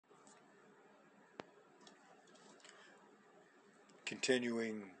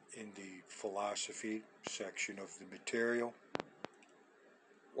Continuing in the philosophy section of the material,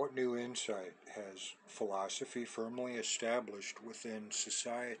 what new insight has philosophy firmly established within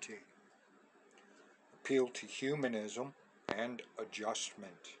society? Appeal to humanism and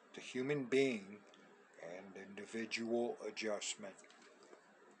adjustment, the human being and individual adjustment.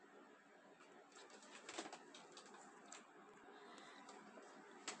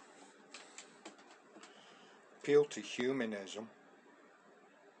 Appeal to humanism.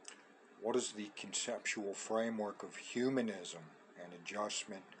 What does the conceptual framework of humanism and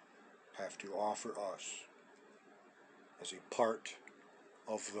adjustment have to offer us as a part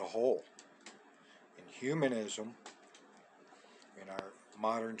of the whole? In humanism, in our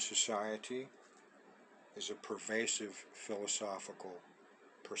modern society, is a pervasive philosophical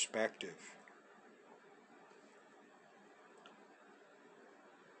perspective.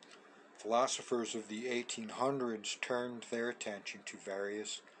 Philosophers of the 1800s turned their attention to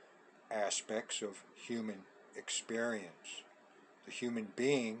various aspects of human experience. The human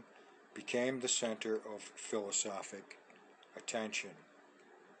being became the center of philosophic attention.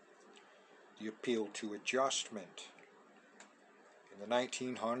 The appeal to adjustment. In the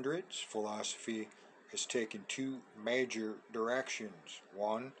 1900s, philosophy has taken two major directions.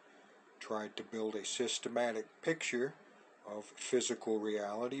 One, tried to build a systematic picture of physical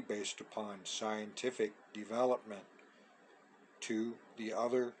reality based upon scientific development. Two, the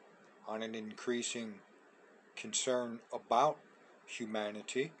other, on an increasing concern about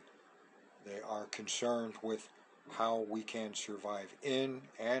humanity. They are concerned with how we can survive in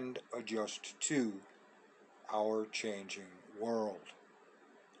and adjust to our changing world.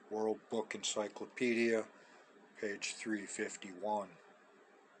 World Book Encyclopedia, page 351.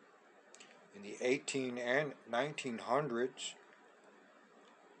 In the 18 and 1900s,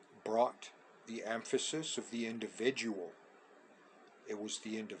 brought the emphasis of the individual. It was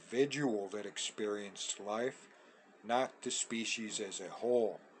the individual that experienced life, not the species as a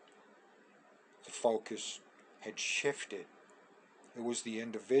whole. The focus had shifted. It was the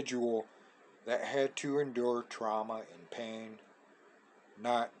individual that had to endure trauma and pain,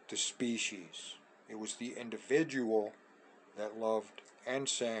 not the species. It was the individual that loved and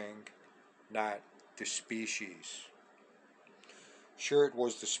sang, not the species. Sure, it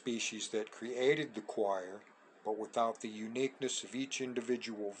was the species that created the choir, but without the uniqueness of each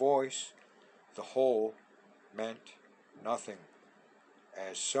individual voice, the whole meant nothing.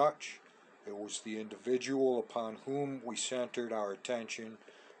 As such, it was the individual upon whom we centered our attention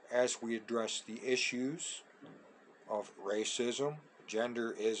as we addressed the issues of racism,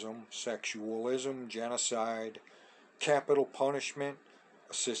 genderism, sexualism, genocide, capital punishment,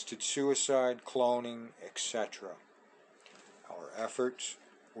 assisted suicide, cloning, etc. Our efforts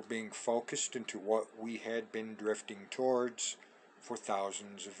were being focused into what we had been drifting towards for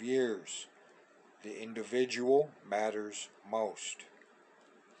thousands of years. The individual matters most.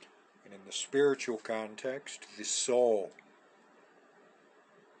 And in the spiritual context, the soul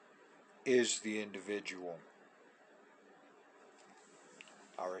is the individual.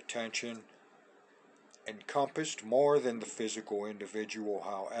 Our attention encompassed more than the physical individual,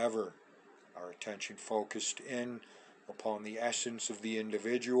 however. Our attention focused in upon the essence of the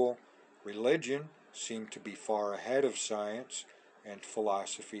individual. Religion seemed to be far ahead of science and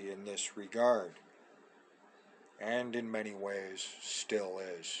philosophy in this regard, and in many ways still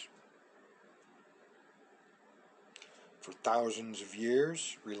is. For thousands of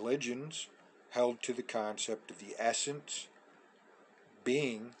years, religions held to the concept of the essence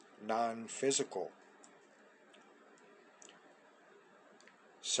being non-physical.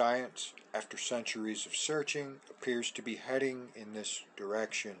 Science, after centuries of searching, appears to be heading in this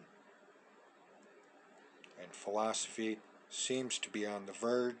direction, and philosophy seems to be on the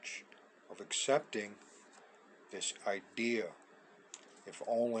verge of accepting this idea, if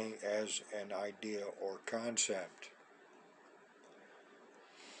only as an idea or concept.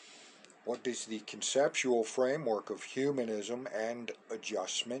 What does the conceptual framework of humanism and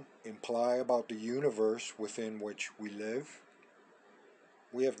adjustment imply about the universe within which we live?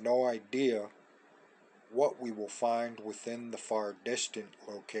 We have no idea what we will find within the far distant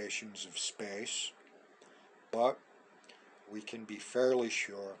locations of space, but we can be fairly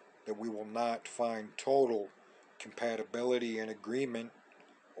sure that we will not find total compatibility and agreement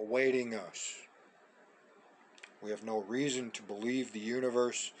awaiting us. We have no reason to believe the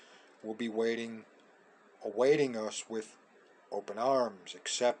universe will be awaiting us with open arms,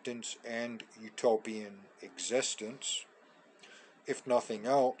 acceptance, and utopian existence. If nothing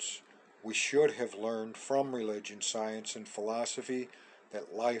else, we should have learned from religion, science, and philosophy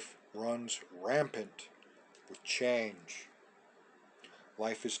that life runs rampant with change.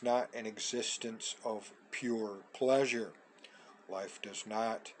 Life is not an existence of pure pleasure. Life does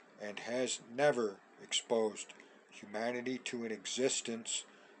not and has never exposed humanity to an existence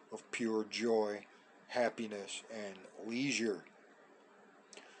of pure joy, happiness, and leisure.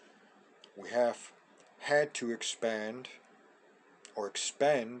 We have had to expend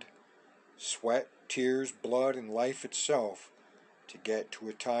sweat, tears, blood, and life itself to get to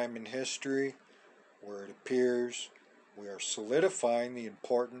a time in history where it appears we are solidifying the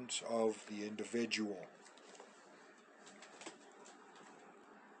importance of the individual.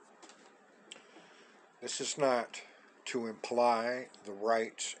 This is not to imply the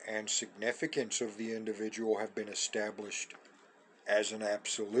rights and significance of the individual have been established as an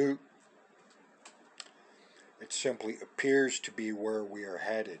absolute. It simply appears to be where we are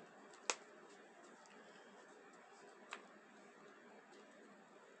headed.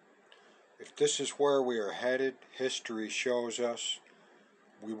 If this is where we are headed, history shows us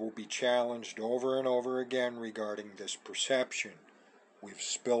we will be challenged over and over again regarding this perception. We've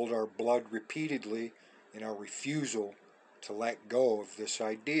spilled our blood repeatedly in our refusal to let go of this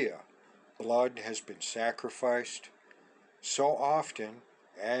idea. Blood has been sacrificed so often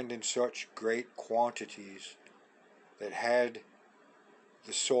and in such great quantities that had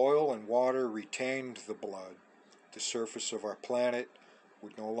the soil and water retained the blood, the surface of our planet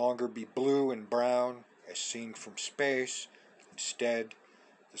would no longer be blue and brown as seen from space. Instead,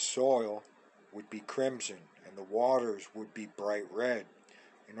 the soil would be crimson and the waters would be bright red.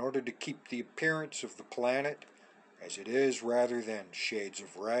 In order to keep the appearance of the planet as it is rather than shades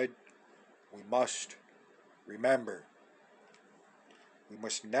of red, we must remember, we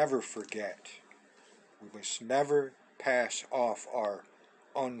must never forget, we must never pass off our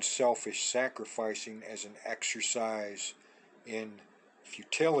unselfish sacrificing as an exercise in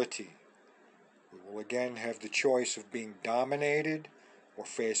futility. We will again have the choice of being dominated or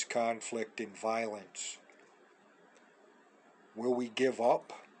face conflict and violence. Will we give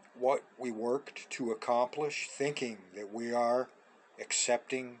up what we worked to accomplish, thinking that we are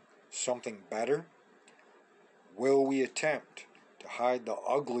accepting something better? Will we attempt to hide the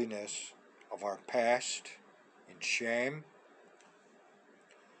ugliness of our past in shame?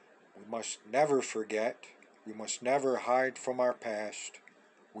 We must never forget. We must never hide from our past.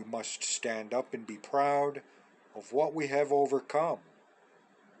 We must stand up and be proud of what we have overcome.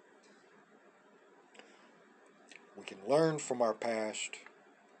 We can learn from our past,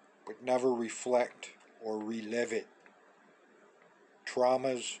 but never reflect or relive it.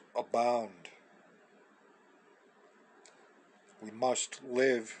 Traumas abound. We must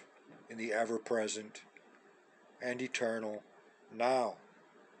live in the ever-present and eternal now.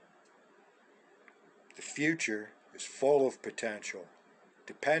 The future is full of potential,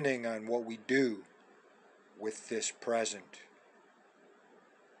 depending on what we do with this present.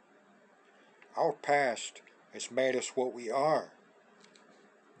 Our past has made us what we are,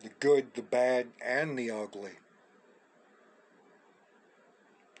 the good, the bad, and the ugly.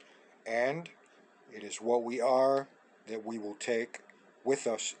 And it is what we are that we will take with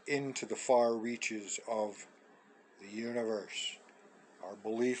us into the far reaches of the universe. Our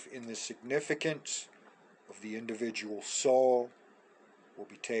belief in the significance of the individual soul will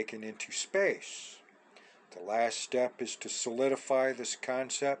be taken into space. The last step is to solidify this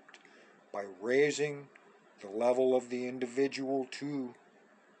concept by raising the level of the individual to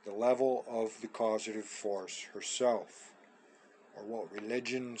the level of the causative force herself, or what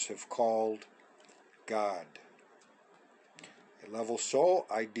religions have called God. A level so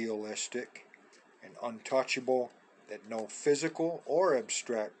idealistic and untouchable that no physical or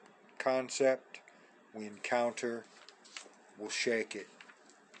abstract concept we encounter will shake it.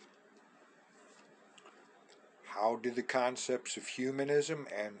 How do the concepts of humanism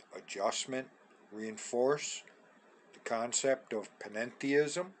and adjustment reinforce the concept of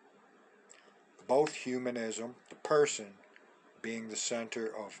panentheism? Both humanism, the person, being the center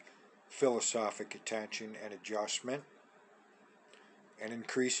of philosophic attention and adjustment, and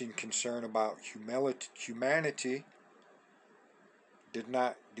increasing concern about humanity, did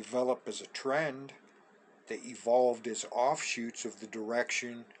not develop as a trend. They evolved as offshoots of the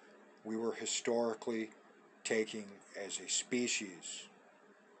direction we were historically taking as a species.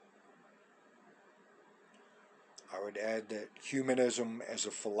 I would add that humanism as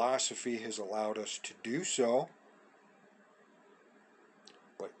a philosophy has allowed us to do so,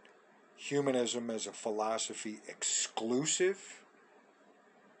 but humanism as a philosophy exclusive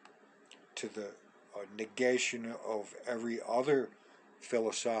to the negation of every other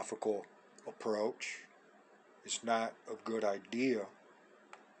philosophical approach is not a good idea,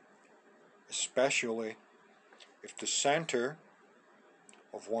 especially if the center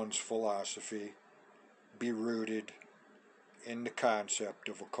of one's philosophy be rooted in the concept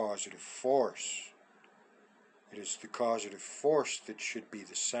of a causative force. It is the causative force that should be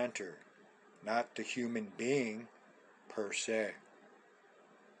the center, not the human being per se.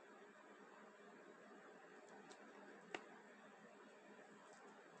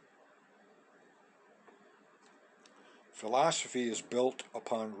 Philosophy is built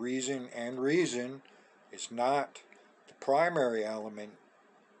upon reason, and reason is not the primary element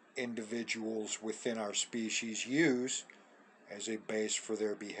individuals within our species use as a base for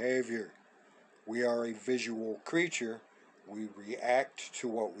their behavior. We are a visual creature. We react to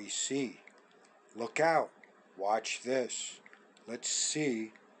what we see. Look out. Watch this. Let's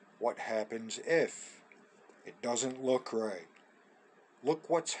see what happens if it doesn't look right. Look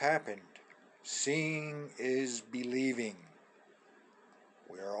what's happened. Seeing is believing.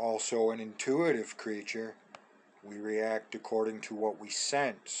 We are also an intuitive creature. We react according to what we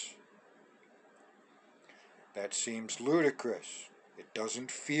sense. That seems ludicrous. It doesn't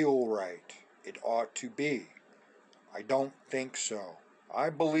feel right. It ought to be. I don't think so.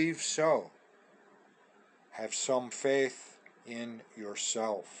 I believe so. Have some faith in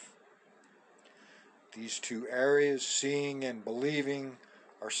yourself. These two areas, seeing and believing,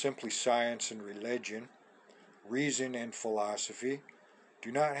 are simply science and religion. Reason and philosophy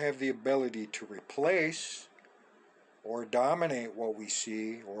do not have the ability to replace or dominate what we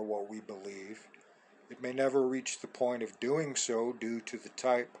see or what we believe. It may never reach the point of doing so due to the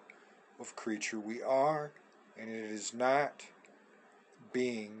type of creature we are, and it is not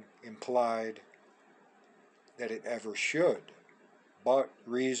being implied that it ever should. But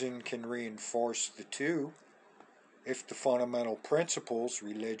reason can reinforce the two. If the fundamental principles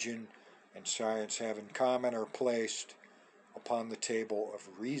religion and science have in common are placed upon the table of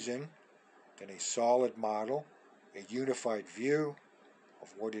reason, then a solid model, a unified view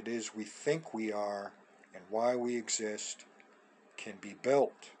of what it is we think we are and why we exist, can be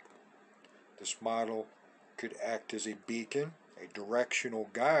built. This model could act as a beacon, a directional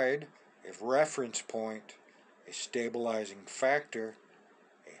guide, a reference point, a stabilizing factor,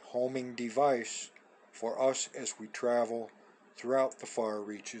 a homing device for us as we travel throughout the far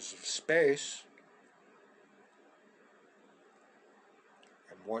reaches of space.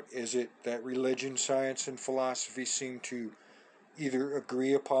 And what is it that religion, science, and philosophy seem to either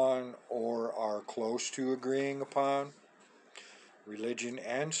agree upon or are close to agreeing upon? Religion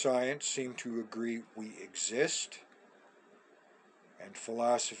and science seem to agree we exist, and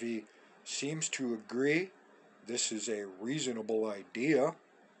philosophy seems to agree this is a reasonable idea.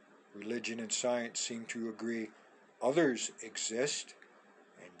 Religion and science seem to agree others exist,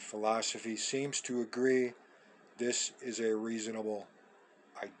 and philosophy seems to agree this is a reasonable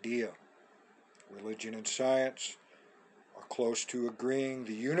idea. Religion and science are close to agreeing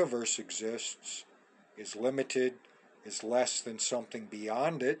the universe exists, is limited, is less than something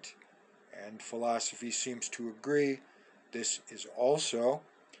beyond it, and philosophy seems to agree this is also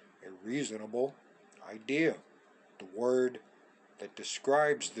a reasonable idea. The word that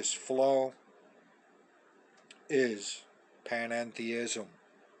describes this flow is panentheism,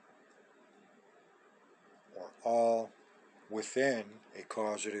 or all within a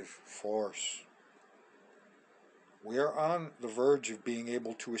causative force. We are on the verge of being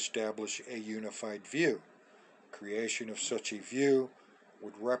able to establish a unified view. Creation of such a view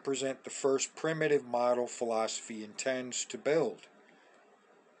would represent the first primitive model philosophy intends to build,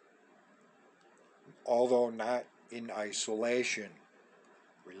 although not in isolation.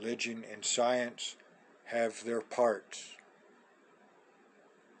 Religion and science have their parts,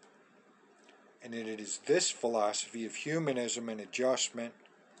 and it is this philosophy of humanism and adjustment,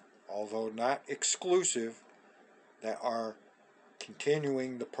 although not exclusive, that are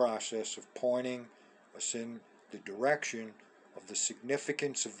continuing the process of pointing us in the direction of the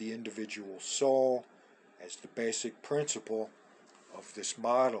significance of the individual soul as the basic principle of this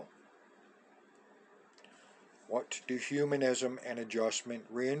model. What do humanism and adjustment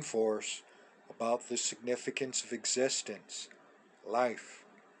reinforce about the significance of existence, life?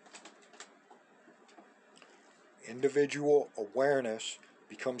 Individual awareness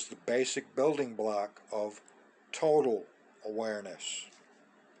becomes the basic building block of total awareness.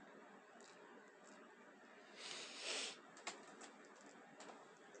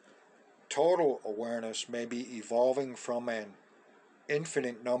 Total awareness may be evolving from an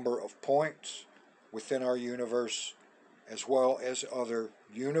infinite number of points within our universe as well as other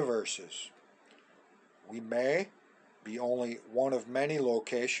universes. We may be only one of many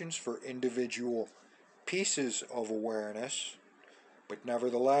locations for individual pieces of awareness, but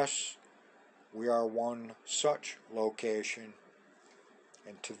nevertheless, we are one such location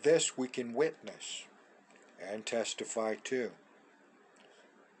And to this we can witness and testify too,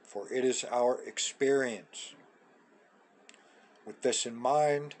 for it is our experience. With this in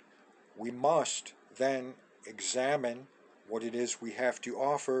mind, we must then examine what it is we have to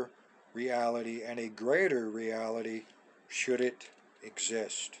offer reality, and a greater reality should it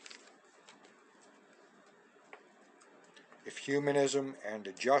exist. If humanism and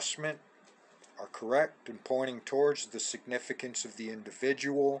adjustment are correct in pointing towards the significance of the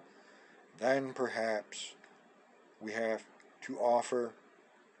individual, then perhaps we have to offer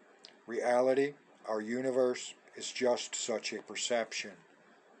reality. Our universe is just such a perception.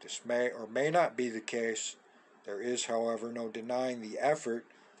 This may or may not be the case. There is, however, no denying the effort,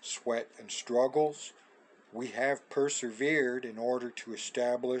 sweat, and struggles we have persevered in order to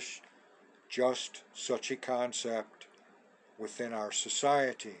establish just such a concept within our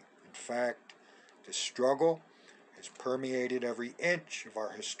society. In fact, this struggle has permeated every inch of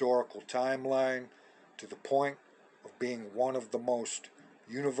our historical timeline to the point of being one of the most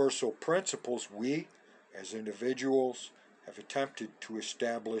universal principles we, as individuals, have attempted to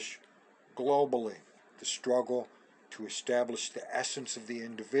establish globally. The struggle to establish the essence of the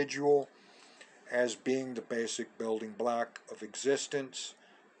individual as being the basic building block of existence,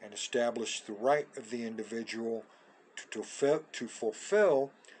 and establish the right of the individual to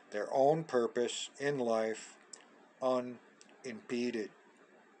fulfill their own purpose in life unimpeded,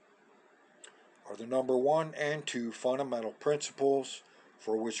 are the number 1 and 2 fundamental principles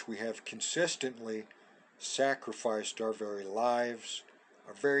for which we have consistently sacrificed our very lives,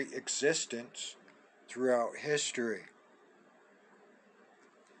 our very existence throughout history.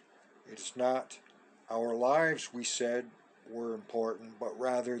 It is not our lives, we said, were important, but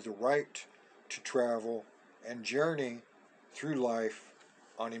rather the right to travel and journey through life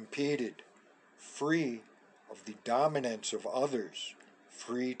unimpeded, free of the dominance of others,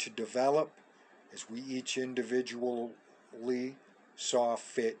 free to develop as we each individually saw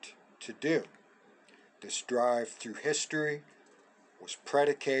fit to do. This drive through history was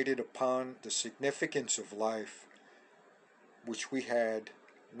predicated upon the significance of life, which we had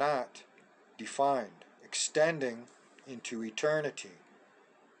not defined, extending into eternity.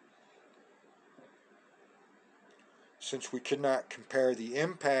 Since we could not compare the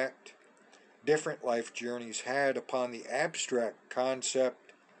impact different life journeys had upon the abstract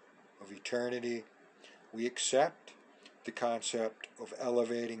concept of eternity, we accept the concept of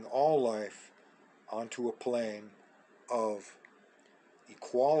elevating all life onto a plane of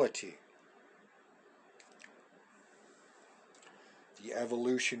equality. The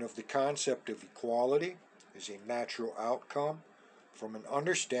evolution of the concept of equality is a natural outcome from an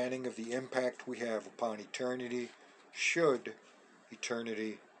understanding of the impact we have upon eternity, should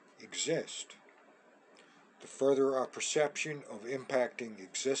eternity exist. The further our perception of impacting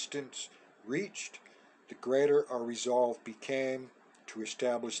existence reached, the greater our resolve became to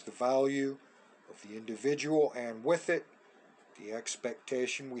establish the value of the individual, and with it, the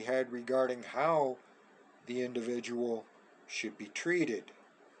expectation we had regarding how the individual should be treated.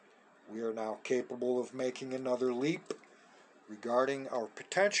 We are now capable of making another leap regarding our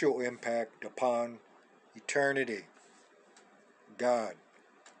potential impact upon eternity. God,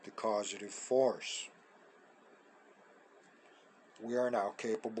 the causative force. We are now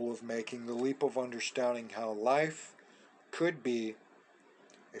capable of making the leap of understanding how life could be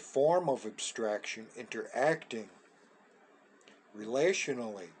a form of abstraction interacting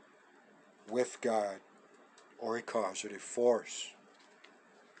relationally with God, or a causative force.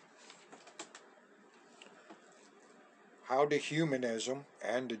 How do humanism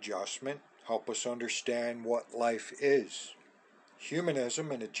and adjustment help us understand what life is?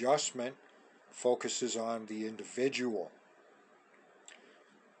 Humanism and adjustment focuses on the individual.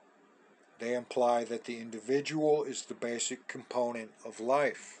 They imply that the individual is the basic component of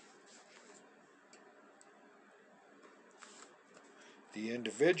life. The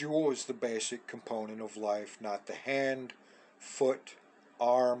individual is the basic component of life, not the hand, foot,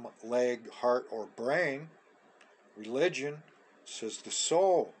 arm, leg, heart, or brain. Religion says the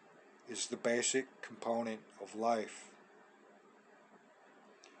soul is the basic component of life.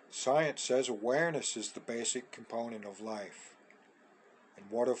 Science says awareness is the basic component of life. And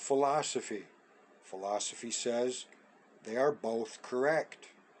what of philosophy? Philosophy says they are both correct.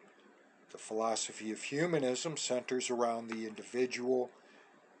 The philosophy of humanism centers around the individual,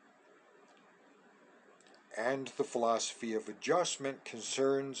 and the philosophy of adjustment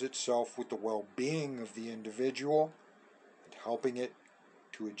concerns itself with the well-being of the individual and helping it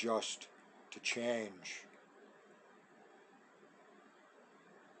to adjust to change.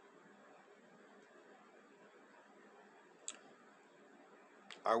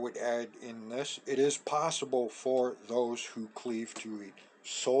 I would add in this, it is possible for those who cleave to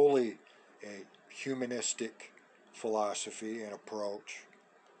solely a humanistic philosophy and approach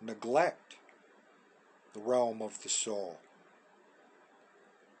neglect the realm of the soul.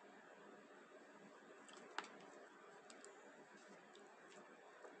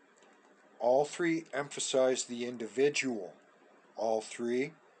 All three emphasize the individual. All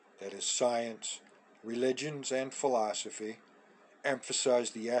three, that is science, religions, and philosophy,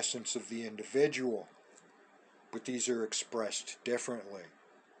 emphasize the essence of the individual, but these are expressed differently.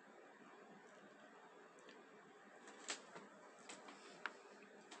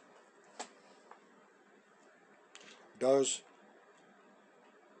 Does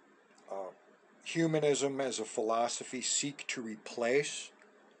humanism as a philosophy seek to replace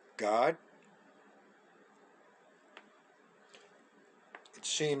God? It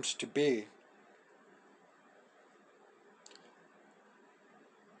seems to be.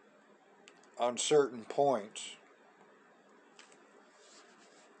 On certain points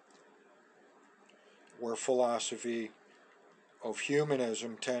where philosophy of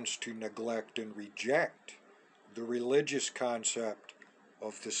humanism tends to neglect and reject the religious concept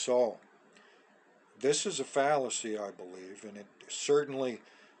of the soul. This is a fallacy, I believe, and it certainly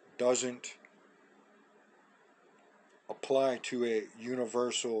doesn't apply to a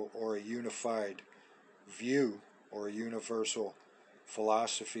universal or a unified view or a universal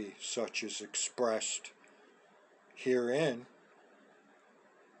philosophy such as expressed herein.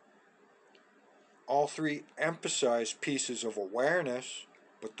 All three emphasize pieces of awareness,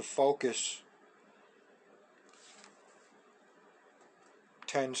 but the focus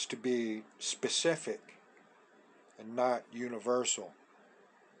tends to be specific and not universal.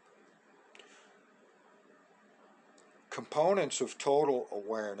 Components of total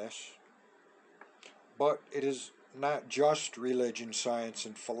awareness, but it is not just religion, science,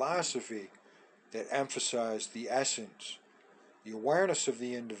 and philosophy that emphasize the essence, the awareness of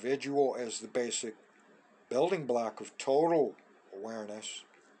the individual as the basic building block of total awareness,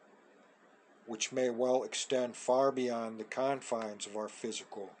 which may well extend far beyond the confines of our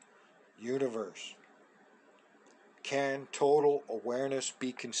physical universe. Can total awareness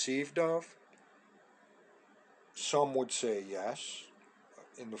be conceived of? Some would say yes,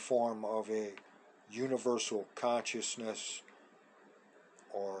 in the form of a universal consciousness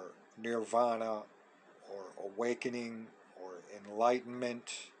or nirvana or awakening or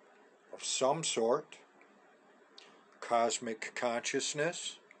enlightenment of some sort, cosmic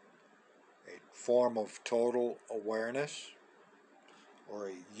consciousness, a form of total awareness, or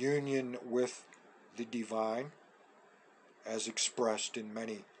a union with the divine as expressed in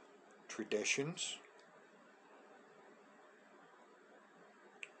many traditions.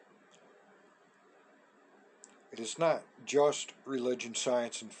 It is not just religion,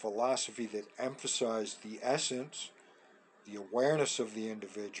 science, and philosophy that emphasize the essence, the awareness of the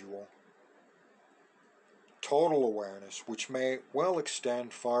individual, total awareness, which may well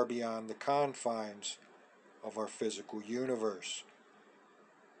extend far beyond the confines of our physical universe.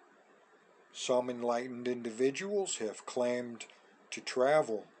 Some enlightened individuals have claimed to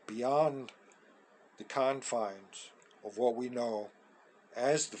travel beyond the confines of what we know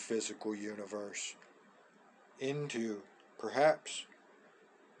as the physical universe into perhaps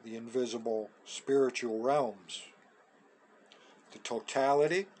the invisible spiritual realms. The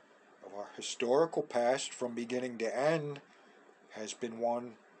totality of our historical past from beginning to end has been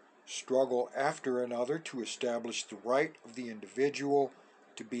one struggle after another to establish the right of the individual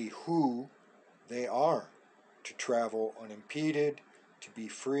to be who they are, to travel unimpeded, to be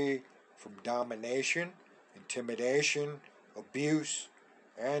free from domination, intimidation, abuse,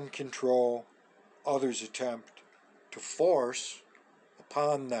 and control others attempt to force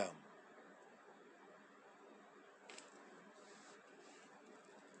upon them.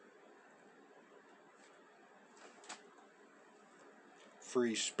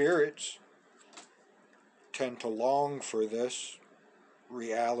 Free spirits tend to long for this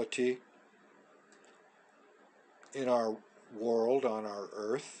reality in our world, on our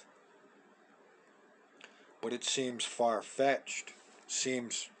earth, but it seems far-fetched,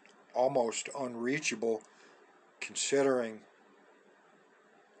 seems almost unreachable considering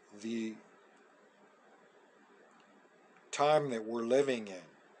the time that we're living in.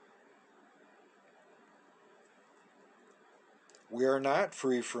 We are not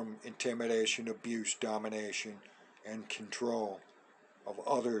free from intimidation, abuse, domination, and control of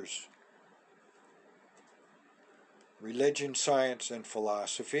others. Religion, science, and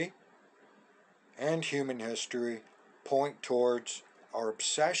philosophy, and human history point towards our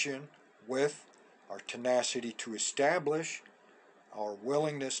obsession with, our tenacity to establish, our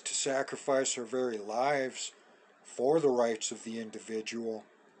willingness to sacrifice our very lives for the rights of the individual,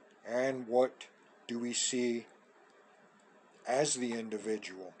 and what do we see as the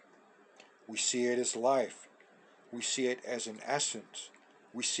individual? We see it as life. We see it as an essence.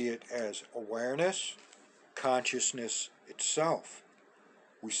 We see it as awareness, consciousness itself.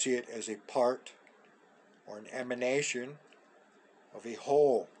 We see it as a part or an emanation of a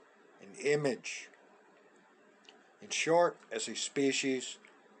whole, an image. In short, as a species,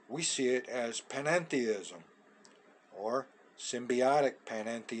 we see it as panentheism, or symbiotic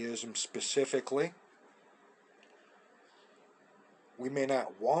panentheism specifically. We may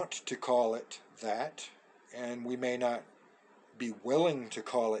not want to call it that, and we may not be willing to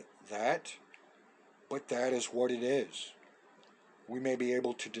call it that, but that is what it is. We may be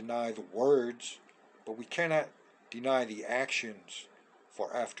able to deny the words, but we cannot deny the actions,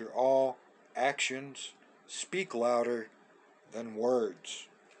 for after all, actions speak louder than words.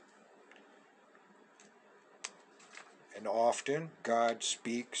 And often God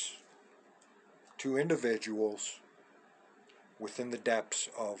speaks to individuals within the depths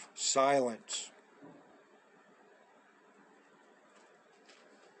of silence.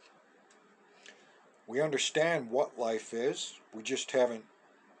 We understand what life is, we just haven't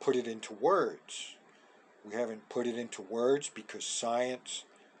put it into words. We haven't put it into words because science,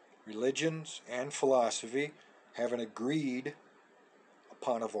 religions, and philosophy haven't agreed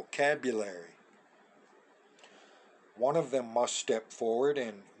upon a vocabulary. One of them must step forward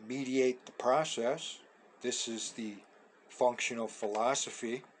and mediate the process. This is the function of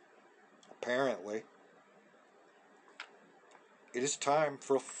philosophy, apparently. It is time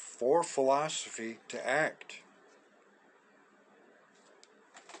for philosophy to act.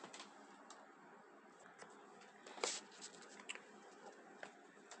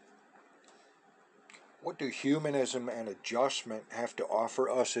 What do humanism and adjustment have to offer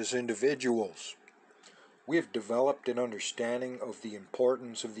us as individuals? We have developed an understanding of the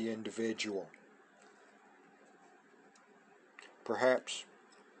importance of the individual. Perhaps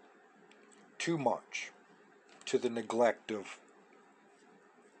too much, to the neglect of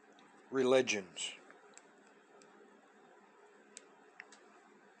religions.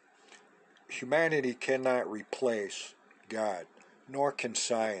 Humanity cannot replace God, nor can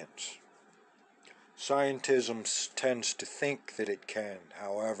science. Scientism tends to think that it can,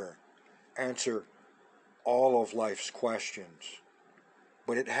 however, answer all of life's questions,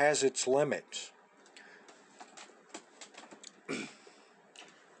 but it has its limits.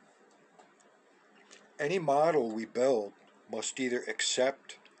 Any model we build must either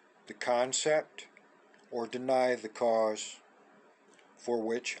accept the concept or deny the cause for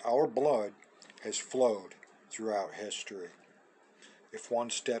which our blood has flowed throughout history. If one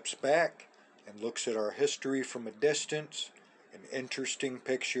steps back and looks at our history from a distance, an interesting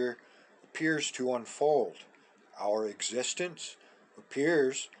picture appears to unfold. Our existence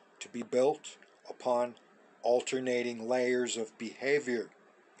appears to be built upon alternating layers of behavior.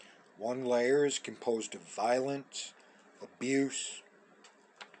 One layer is composed of violence, abuse,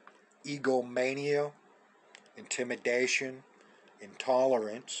 egomania, intimidation,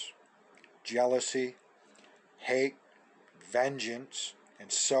 intolerance, jealousy, hate, vengeance,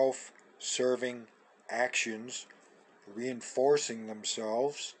 and self-serving actions reinforcing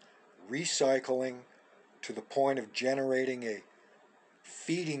themselves, recycling to the point of generating a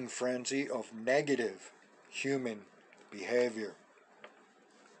feeding frenzy of negative human behavior.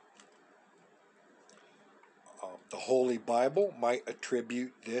 The Holy Bible might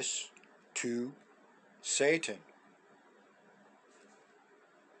attribute this to Satan.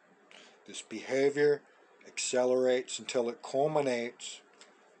 This behavior accelerates until it culminates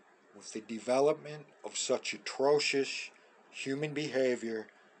with the development of such atrocious human behavior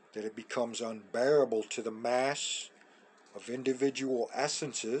that it becomes unbearable to the mass of individual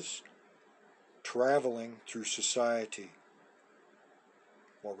essences traveling through society.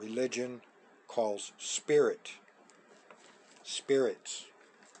 What religion calls spirits.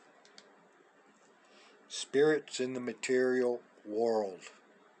 Spirits in the material world.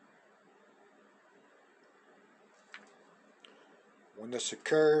 When this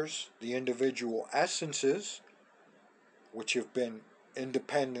occurs, the individual essences, which have been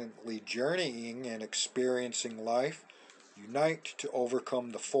independently journeying and experiencing life, unite to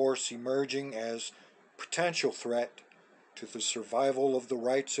overcome the force emerging as potential threat to the survival of the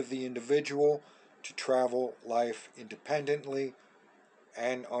rights of the individual to travel life independently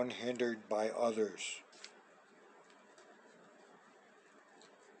and unhindered by others.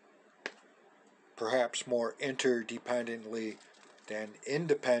 Perhaps more interdependently than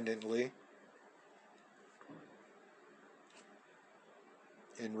independently.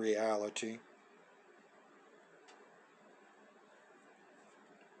 in reality.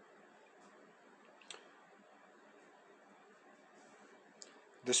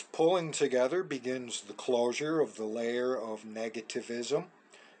 This pulling together begins the closure of the layer of negativism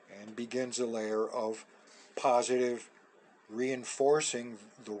and begins a layer of positive, reinforcing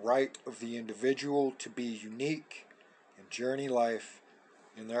the right of the individual to be unique and journey life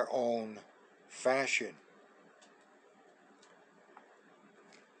in their own fashion.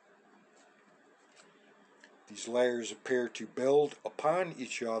 These layers appear to build upon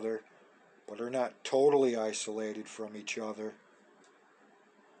each other, but are not totally isolated from each other,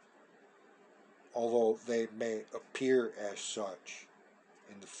 although they may appear as such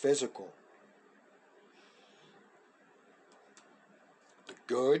in the physical. The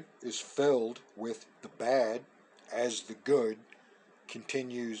good is filled with the bad as the good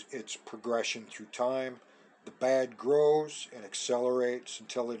continues its progression through time. The bad grows and accelerates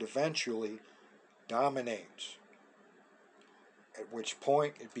until it eventually dominates, at which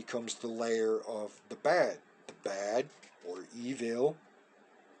point it becomes the layer of the bad. The bad, or evil,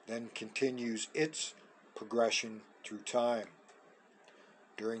 then continues its progression through time.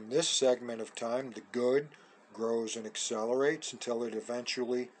 During this segment of time, the good grows and accelerates until it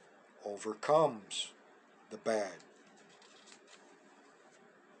eventually overcomes the bad.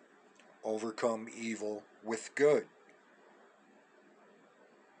 Overcome evil with good.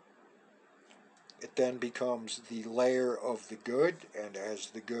 It then becomes the layer of the good, and as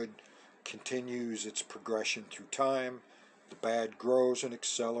the good continues its progression through time, the bad grows and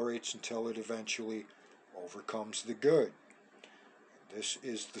accelerates until it eventually overcomes the good. This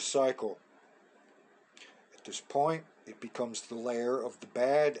is the cycle. At this point, it becomes the layer of the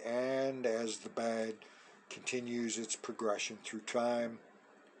bad, and as the bad continues its progression through time,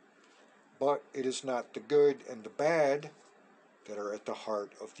 but it is not the good and the bad that are at the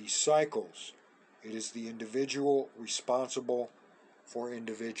heart of these cycles. It is the individual responsible for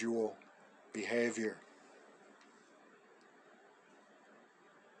individual behavior.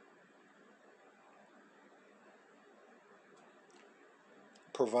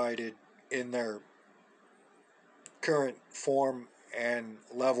 Provided in their current form and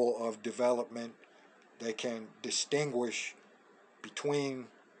level of development, they can distinguish between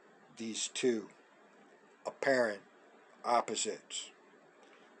these two apparent opposites.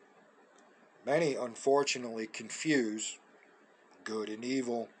 Many unfortunately confuse good and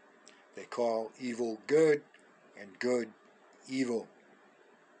evil. They call evil good and good evil,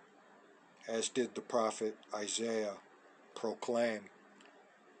 as did the prophet Isaiah proclaim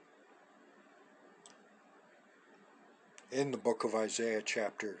in the book of Isaiah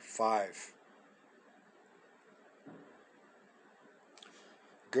chapter 5.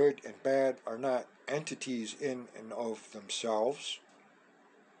 Good and bad are not entities in and of themselves.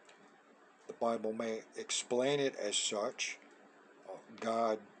 The Bible may explain it as such.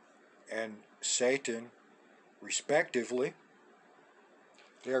 God and Satan, respectively.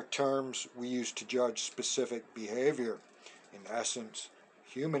 They are terms we use to judge specific behavior. In essence,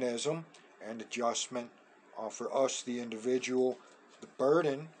 humanism and adjustment offer us, the individual, the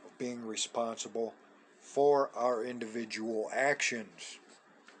burden of being responsible for our individual actions.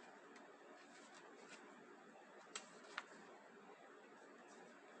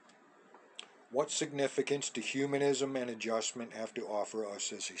 What significance do humanism and adjustment have to offer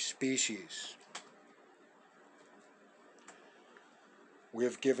us as a species? We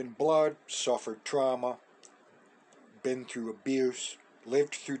have given blood, suffered trauma, been through abuse,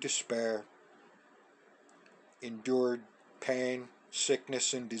 lived through despair, endured pain,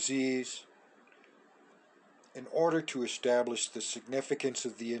 sickness, and disease, in order to establish the significance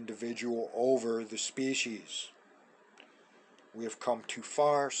of the individual over the species. We have come too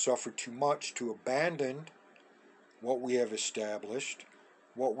far, suffered too much to abandon what we have established,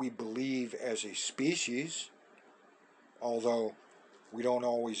 what we believe as a species, although we don't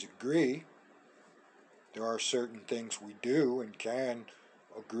always agree. There are certain things we do and can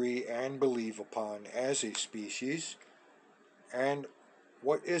agree and believe upon as a species. And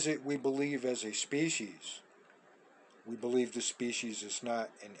what is it we believe as a species? We believe the species is not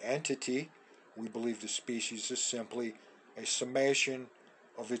an entity. We believe the species is simply a summation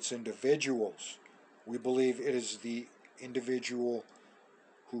of its individuals. We believe it is the individual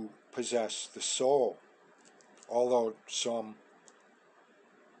who possess the soul, although some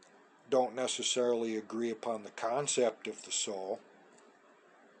don't necessarily agree upon the concept of the soul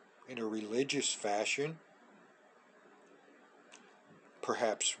in a religious fashion.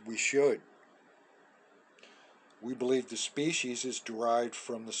 Perhaps we should. We believe the species is derived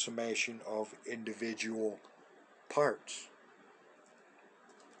from the summation of individual parts.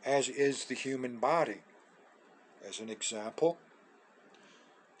 as is the human body. As an example,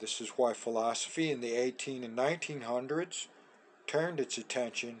 this is why philosophy in the 18 and 1900s turned its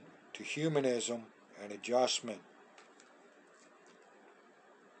attention to humanism and adjustment.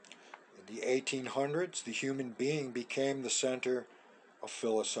 In the 1800s, the human being became the center of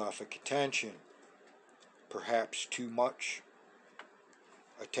philosophic attention, perhaps too much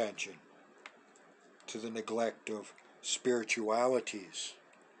attention, to the neglect of spiritualities.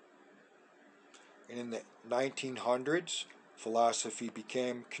 And in the 1900s, philosophy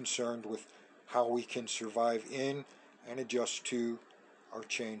became concerned with how we can survive in and adjust to our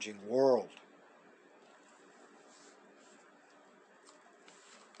changing world.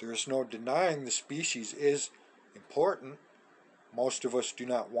 There is no denying the species is important. Most of us do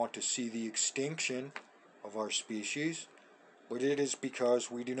not want to see the extinction of our species, but it is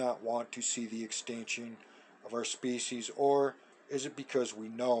because we do not want to see the extinction of our species, or is it because we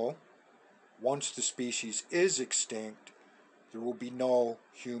know once the species is extinct, there will be no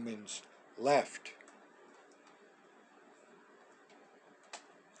humans left?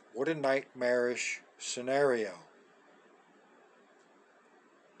 What a nightmarish scenario.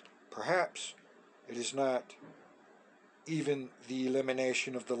 Perhaps it is not even the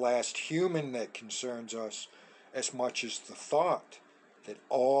elimination of the last human that concerns us as much as the thought that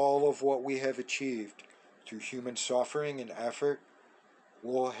all of what we have achieved through human suffering and effort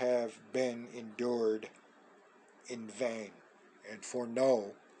will have been endured in vain and for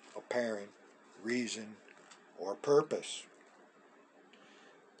no apparent reason or purpose.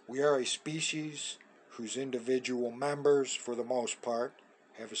 We are a species whose individual members, for the most part,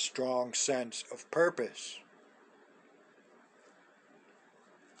 have a strong sense of purpose.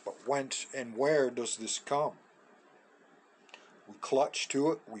 But whence and where does this come? We clutch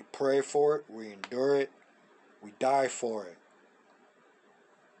to it, we pray for it, we endure it, we die for it.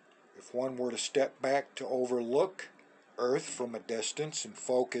 If one were to step back to overlook Earth from a distance and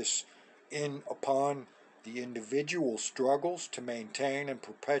focus in upon the individual struggles to maintain and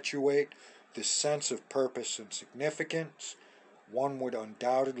perpetuate this sense of purpose and significance, one would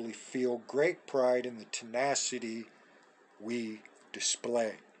undoubtedly feel great pride in the tenacity we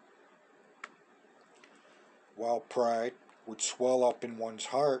display. While pride would swell up in one's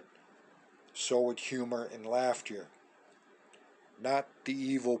heart, so would humor and laughter. Not the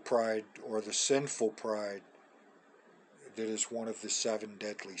evil pride or the sinful pride that is one of the 7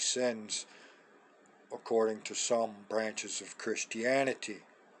 deadly sins, according to some branches of Christianity,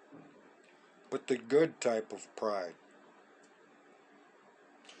 but the good type of pride.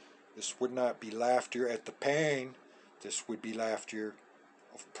 This would not be laughter at the pain, this would be laughter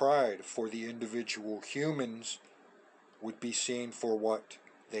of pride, for the individual humans would be seen for what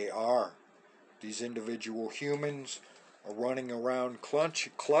they are. These individual humans are running around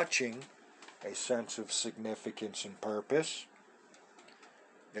clutching a sense of significance and purpose.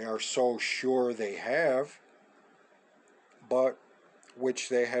 They are so sure they have, but which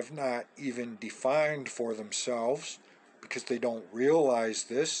they have not even defined for themselves, because they don't realize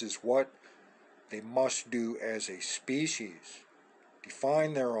this is what they must do as a species.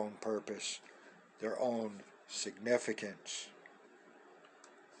 Define their own purpose, their own significance.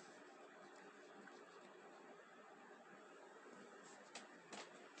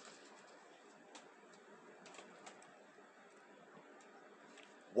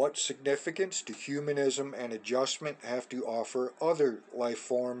 What significance do humanism and adjustment have to offer other life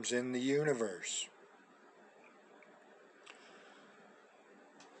forms in the universe?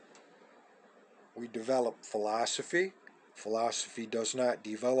 We develop philosophy. Philosophy does not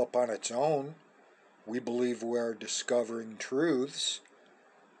develop on its own. We believe we are discovering truths,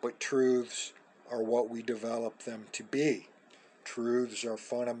 but truths are what we develop them to be. Truths are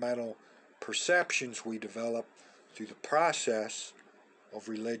fundamental perceptions we develop through the process of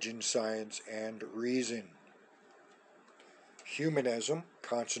religion, science, and reason. Humanism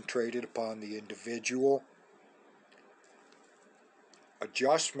concentrated upon the individual.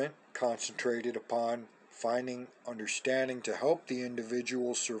 Adjustment concentrated upon finding understanding to help the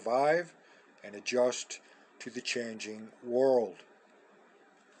individual survive and adjust to the changing world.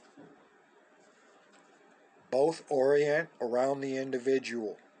 Both orient around the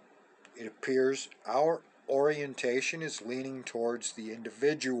individual. It appears our orientation is leaning towards the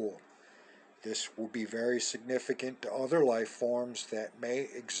individual. This will be very significant to other life forms that may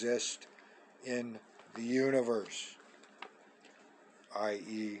exist in the universe,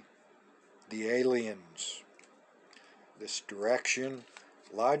 i.e., the aliens. This direction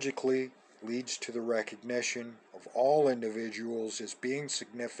logically leads to the recognition of all individuals as being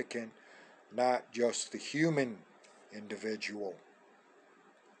significant, not just the human individual.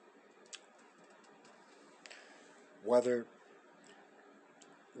 Whether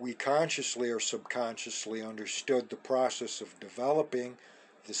we consciously or subconsciously understood the process of developing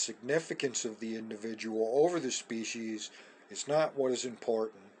the significance of the individual over the species is not what is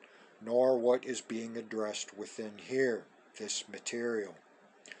important, nor what is being addressed within here, this material.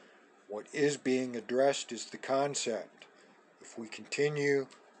 What is being addressed is the concept. If we continue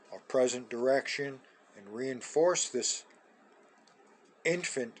our present direction and reinforce this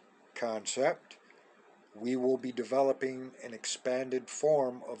infant concept, we will be developing an expanded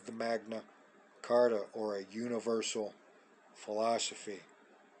form of the Magna Carta, or a universal philosophy.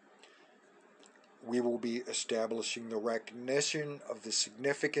 We will be establishing the recognition of the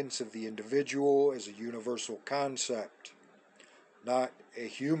significance of the individual as a universal concept, not a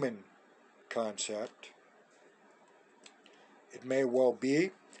human concept. It may well be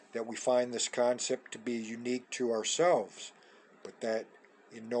that we find this concept to be unique to ourselves, but that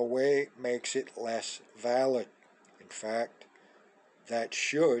in no way makes it less valid. In fact, that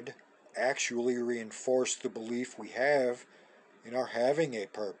should actually reinforce the belief we have in our having a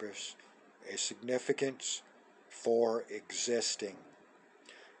purpose, a significance for existing.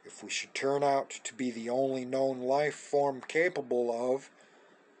 If we should turn out to be the only known life form capable of,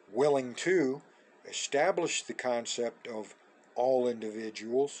 willing to, establish the concept of all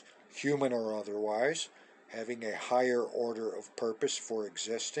individuals, human or otherwise, having a higher order of purpose for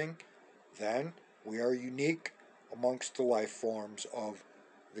existing, then we are unique amongst the life forms of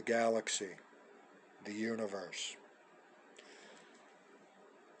the galaxy, the universe.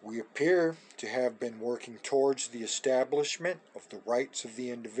 We appear to have been working towards the establishment of the rights of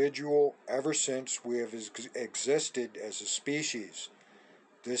the individual ever since we have existed as a species.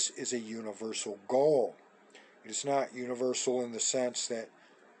 This is a universal goal. It is not universal in the sense that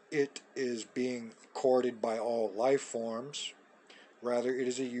it is being courted by all life forms. Rather, it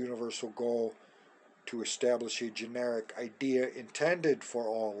is a universal goal to establish a generic idea intended for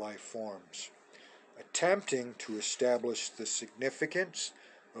all life forms, attempting to establish the significance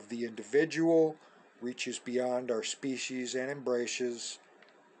of the individual reaches beyond our species and embraces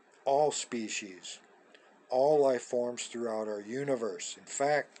all species, all life forms throughout our universe. In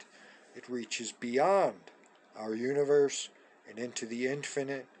fact, it reaches beyond our universe and into the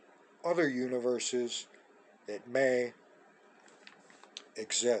infinite other universes that may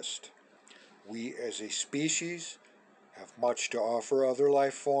exist. We as a species have much to offer other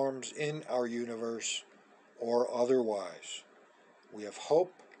life forms in our universe or otherwise. We have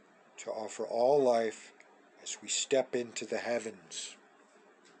hope to offer all life as we step into the heavens.